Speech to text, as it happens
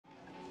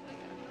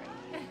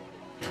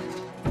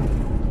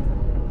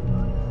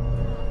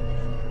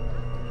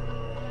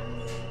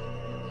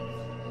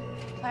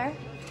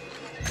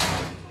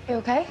You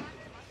okay?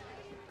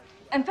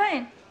 I'm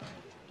fine.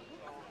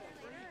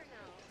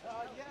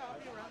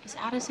 Is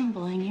Addison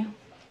bullying you?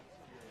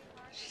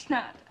 She's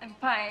not. I'm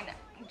fine.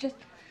 Just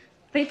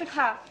leave the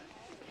class.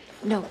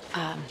 No,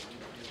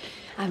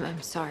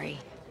 I'm sorry.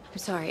 I'm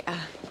sorry.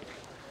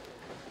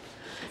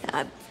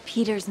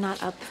 Peter's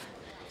not up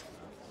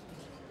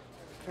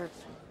for...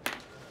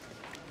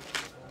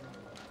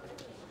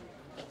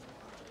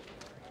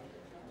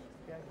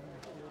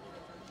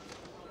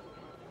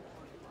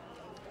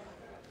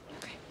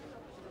 Okay.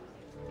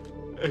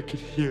 I can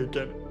hear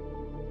again.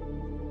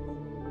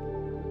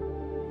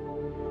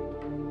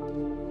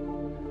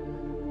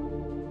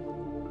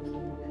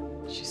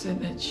 She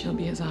said that she'll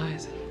be his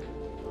eyes,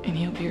 and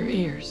he'll be her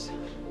ears.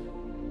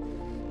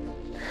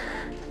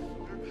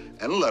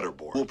 And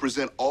letterboard. We'll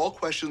present all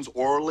questions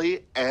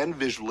orally and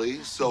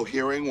visually, so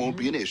hearing won't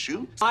be an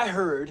issue. I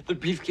heard the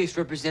briefcase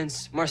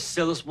represents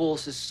Marcellus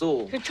Wallace's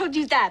soul. Who told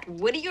you that?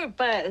 What are your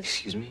buzz?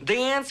 Excuse me? The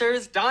answer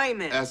is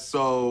diamond.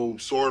 So,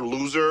 sore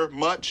loser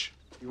much?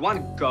 You want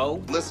to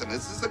go? Listen,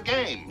 this is a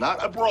game,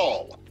 not a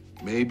brawl.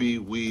 Maybe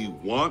we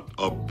want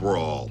a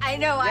brawl. I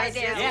know I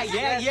do.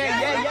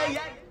 Yeah.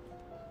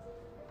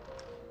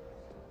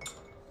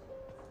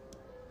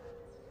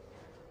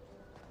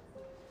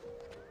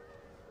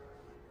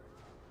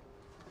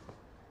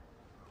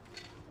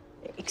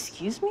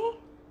 Excuse me?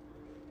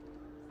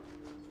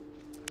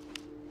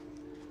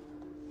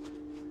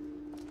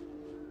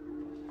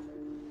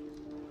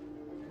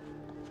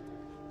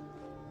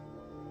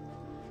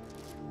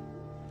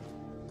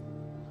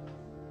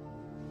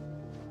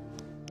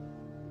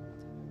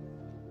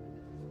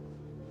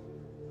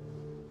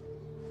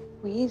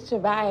 We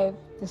survived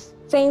the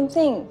same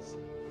things.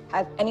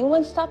 Has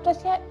anyone stopped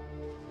us yet?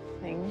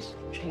 Things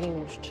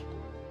changed.